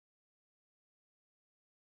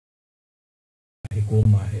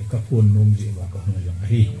koma he kapun nung ji wa ka hong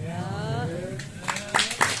hi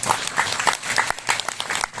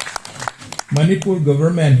Manipur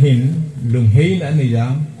government hin lung hein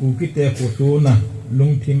aniya ku kite photo na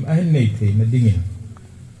lung thim a hen nei the na dingin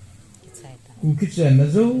ku kitchen na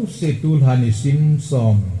zo se tul hani sim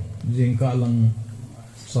som jingka lang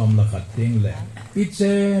som la khating le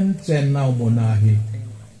ichen chen naw mona hi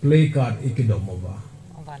play card ikidomova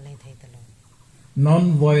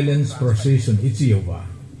non violence procession ichiova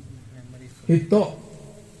ito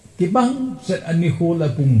kibang set ani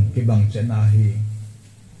hula pung kibang chenahi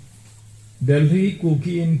Delhi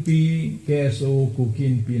kukin pi keso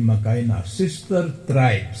kukin pi makaina sister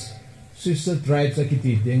tribes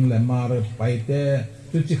akititing le mar paite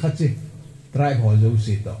chuchi khachi tribe ho jo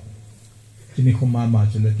sito chini khumama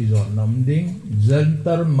chule Kijotna ding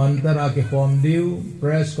jantar mantar ake form diu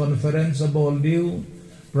press conference abol diu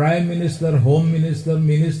Prime Minister, Home Minister,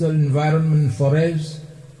 Minister Environment and Forest,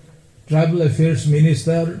 Tribal Affairs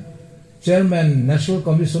Minister, Chairman National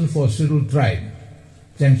Commission for Scheduled Tribe,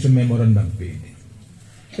 Sanction Memorandum paid.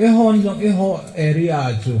 Ehon jong eho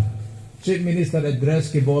area chu Chief Minister address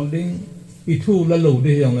ki bolding itu lalu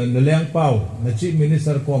de yang leleng pau na Chief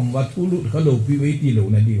Minister kom watulu kalau PWT lo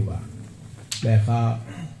na diwa. Leka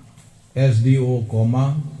SDO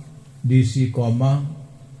koma DC koma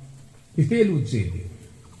itelu chedi.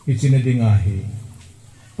 Ichina dingahi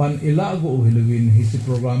pan ilago uhilwin hisi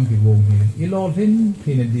program ki wong hi ilolhin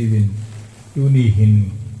pinadivin tunihin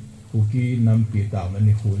kuki nampi taw na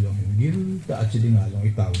ni khuyong gil ta achidinga long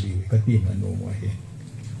itaw di katin ano mo hi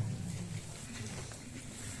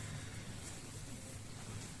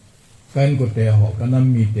kan ko te ho kanam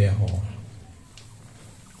mi te ho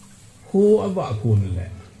hu awa kun le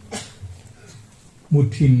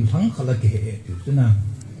mutin thang khala ke he tu na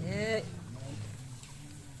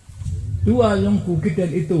dua yang ku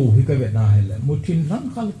kiten itu hikawet na hele mutin lang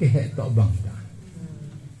kal ke he to bang ta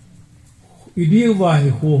idi wa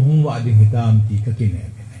hi ko hung wa ding hitam ti ka kine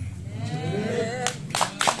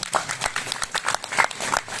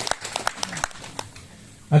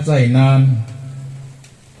atsai nan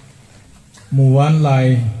muwan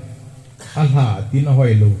lai alha tin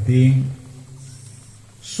hoi lo ting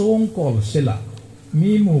song kol sela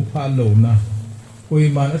mi mu pha lo na koi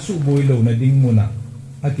man asu boi lo na ding muna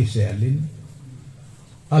akiselin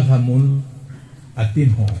alhamun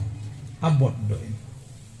atin ho abot doin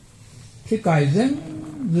kikai zen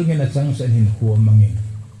zungin achang sen hin huwa mangin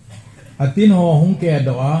atin ho hung ke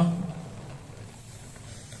doa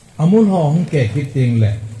amul ho hung ke kiting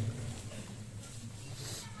le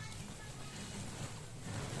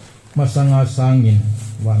masanga sangin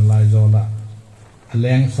wan lai zola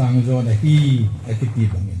aleng sang zo na hi akiti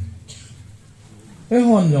bangin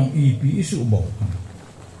ehon yong ipi isu bo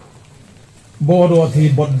bodo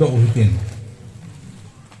thi boddo hitin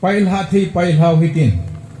pail ha thi pail hau hitin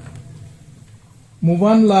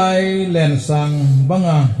muwan lai len sang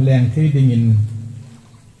banga leng thi dingin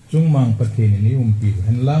chungmang pathin ni umpi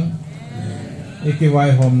henlang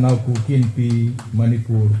ekiwai hom nau ku kin pi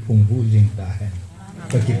Manipur phunghu jingta hen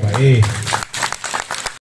kakipai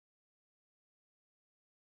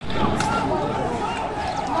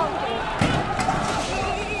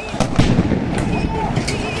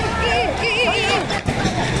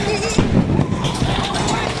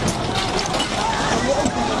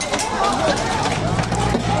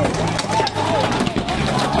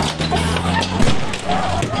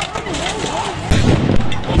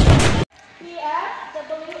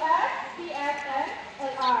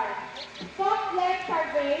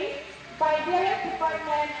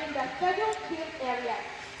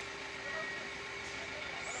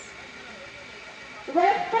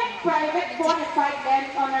Respect private bona fide land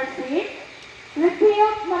ownership. Repeal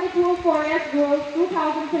Manipur Forest Rules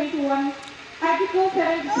 2021, Article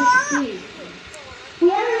 760.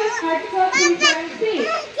 Here is Article 370.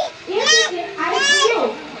 It is in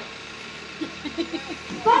ICU.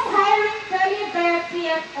 Stop hiring Delhi-based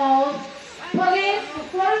CSOs, police to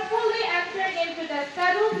forcefully enter into the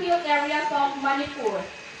scheduled hill areas of Manipur.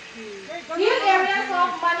 Hill areas of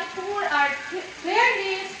Manipur are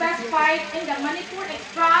clearly specified in the Manipur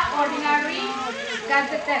Extraordinary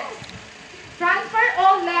Gazette. Transfer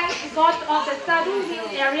all land got of the scheduled hill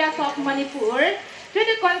areas of Manipur to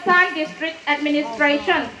the concerned district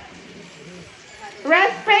administration.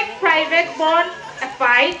 Respect private bona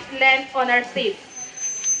fide land ownership.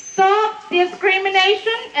 Stop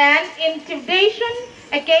discrimination and intimidation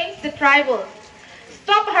against the tribals.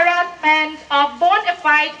 Stop harassment of bona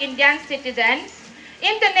fide Indian citizens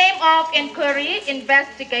in the name of inquiry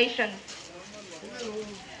investigation.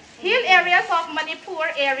 Hill areas of Manipur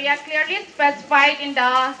area clearly specified in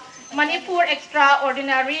the Manipur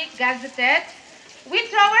Extraordinary Gazetted,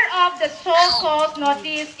 withdrawer of the so-called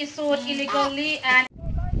notice issued illegally and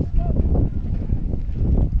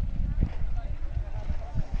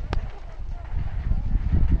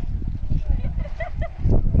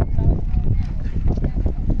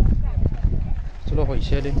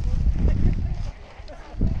Hiche đi.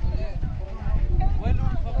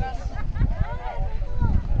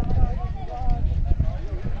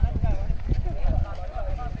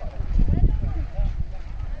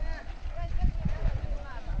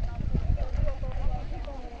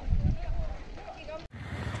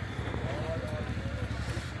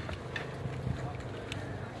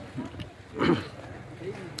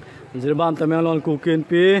 Jeribam Tamenglong Kukin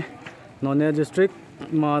Pi Noney district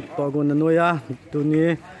ma togun nuya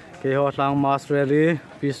tuni ke ho sang mass rally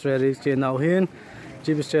peace rally chenau hin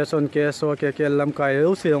chief station ke so ke lam kai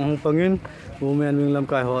u se hong pangin women wing lam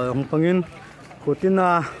kai ho hong pangin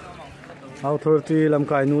kutina authority lam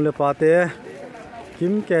kai nu le pate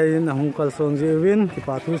kim ke in hong kal song ji win ki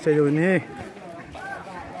patu se yo ni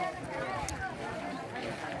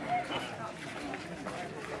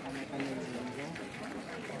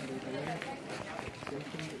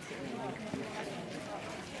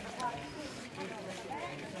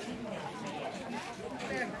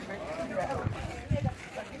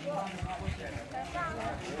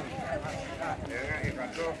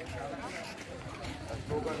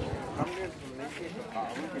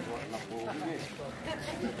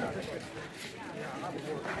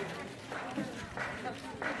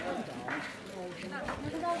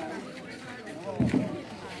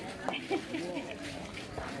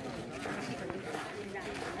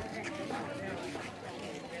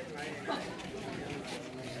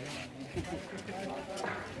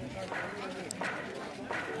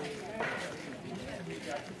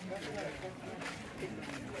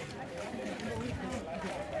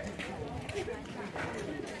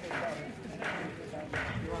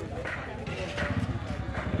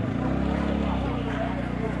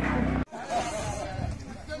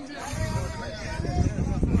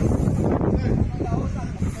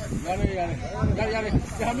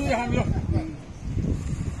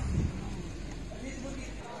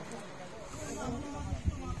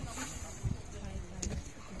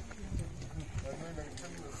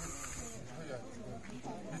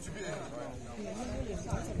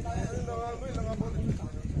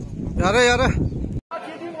Yare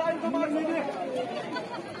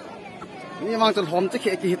ini mang chân hom chứ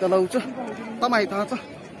khẽ kỳ lâu chứ ta mày ta chứ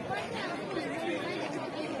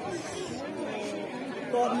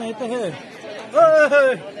con này thế hề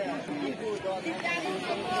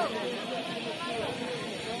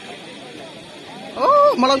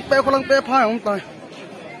mà lần pe phải không tài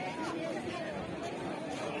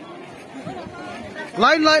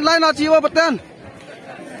lại là chi vào bật tên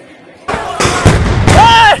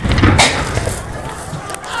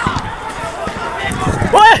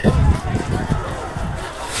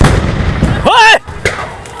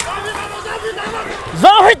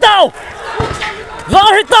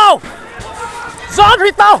Gió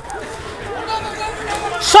hủy tàu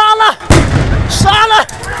xa là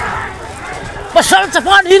mà sao chả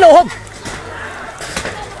phát đi đâu không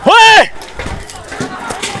Huê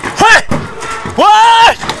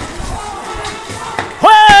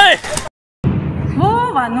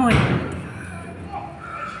Hô bà nội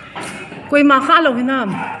quay mà khá lâu Việt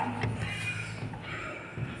Nam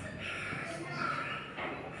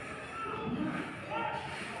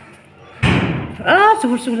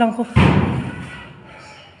Sủi lăng không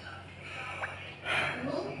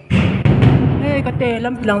Ê, có tê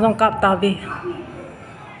lắm, lăng dòng cạp tà về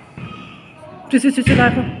Chú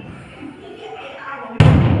lại không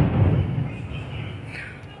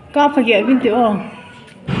Cạp phải ghé bên tiểu không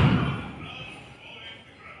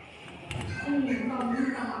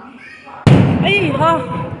Ê, ha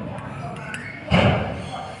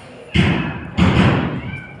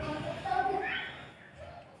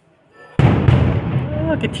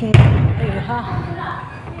cái thing ha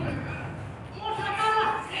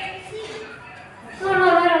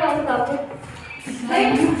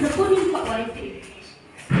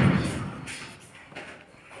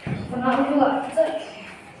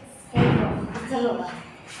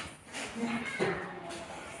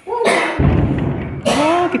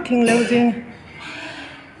cái thing lâu gì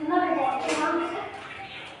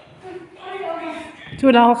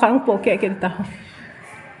chú nào kháng bộ kệ cái tao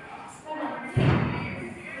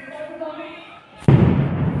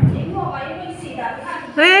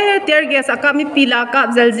Hey, tear gas akap mi pila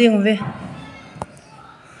akap zal jing ve.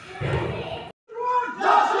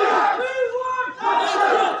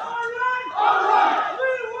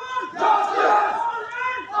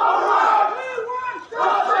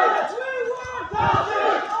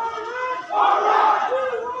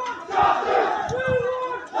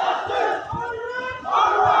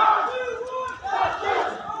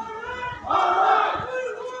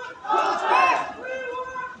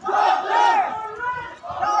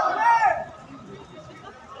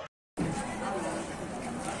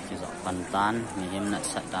 tan mi him na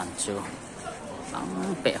sa tan chu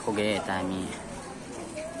ang pe ko ge ta mi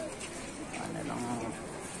ana lang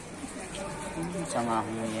changa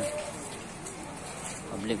hu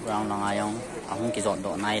public ground lang ayong ahong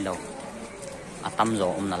Kijotna nai lo atam zo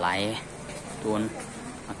na lai tun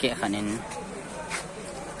ake khanin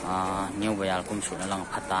new bayal kum su na lang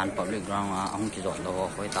phatan public ground ahong Kijotna lo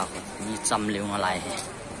khoi ta ko ni cham liu na lai he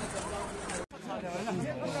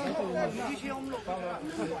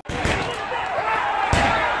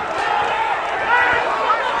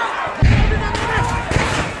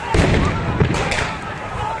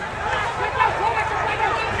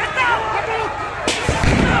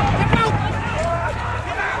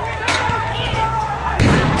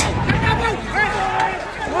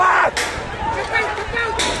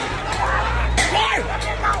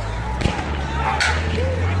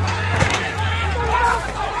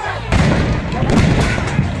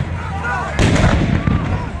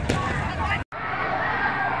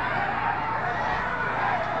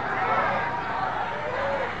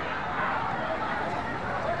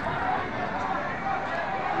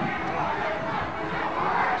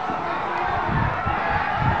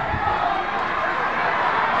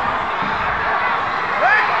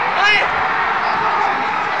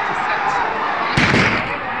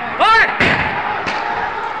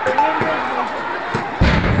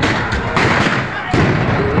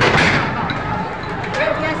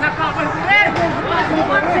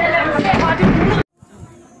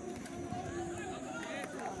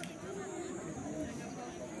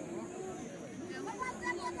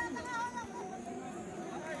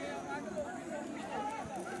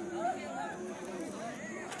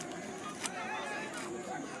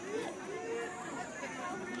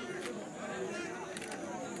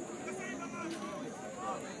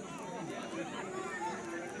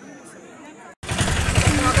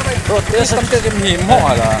protest kan ke mi mo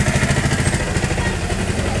ala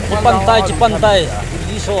pantai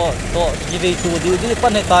di so to di chu di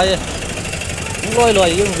pan hai tai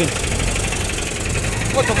loi yung vin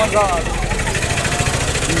ko to man ra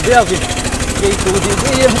dia vin di chu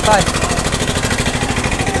di yung tai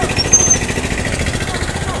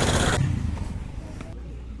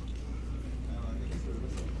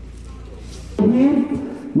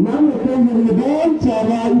Nam ke Jeribam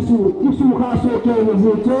cara isu khaso ke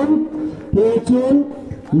hechun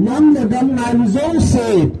nam nadam naizo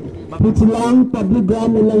se pitlang public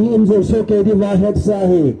ground ulahi injo so ke di wahed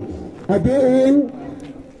sahi again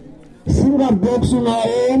singa box na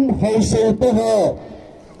hose to ho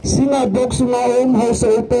singa box na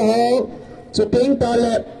hose to ho chuteng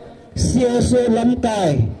tale siaso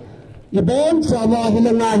lamkai ibon sawa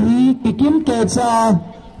hilangahi tikim ke cha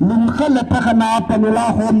Mungkhala pakhana panula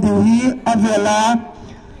hom dehi avela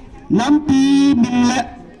nampi minle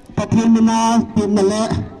pathimna pinle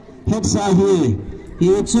hetsahi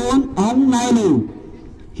yechun am nailu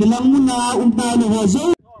hilanguna umpanu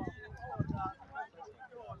hozo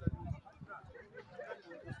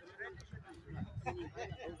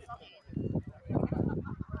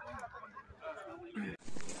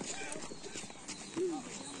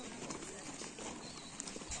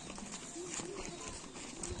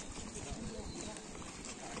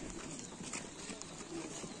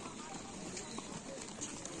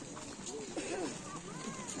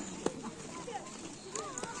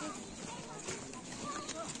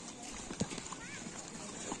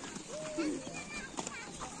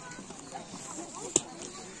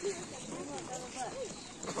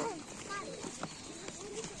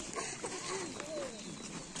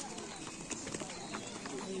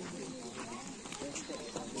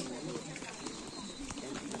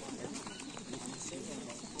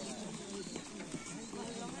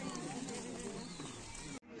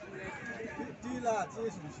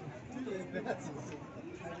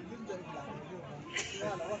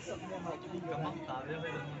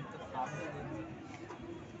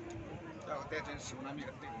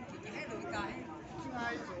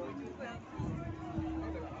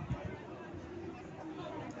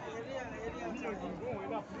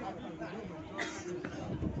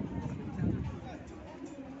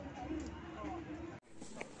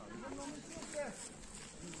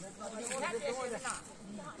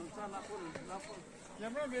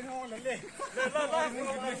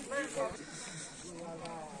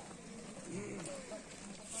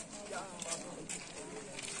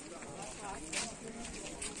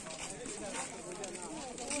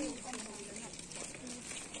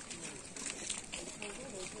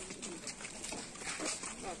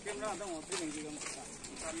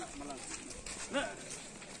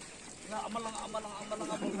amalang